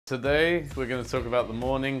Today we're going to talk about the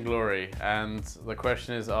morning glory, and the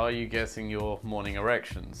question is, are you getting your morning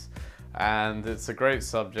erections? And it's a great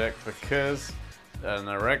subject because an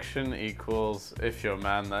erection equals, if you're a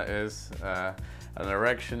man that is, an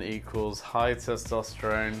erection equals high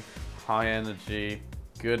testosterone, high energy,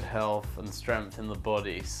 good health and strength in the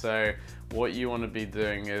body. So what you want to be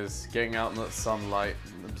doing is getting out in that sunlight,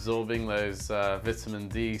 absorbing those vitamin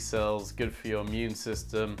D cells, good for your immune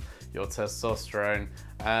system, your testosterone,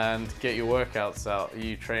 and get your workouts out. Are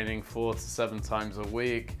you training 4 to 7 times a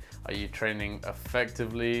week? Are you training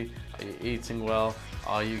effectively? Are you eating well?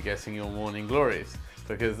 Are you getting your morning glories?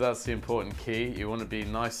 Because that's the important key. You want to be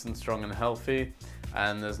nice and strong and healthy,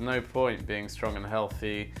 and there's no point being strong and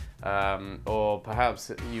healthy, or perhaps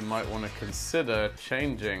you might want to consider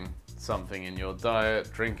changing something in your diet,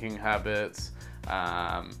 drinking habits,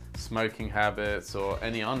 smoking habits, or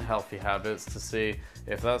any unhealthy habits to see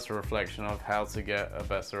if that's a reflection of how to get a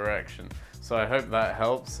better erection. So I hope that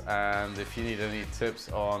helps, and if you need any tips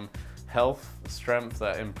on health, strength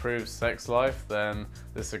that improves sex life, then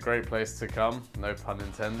this is a great place to come, no pun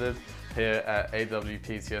intended, here at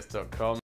awpts.com.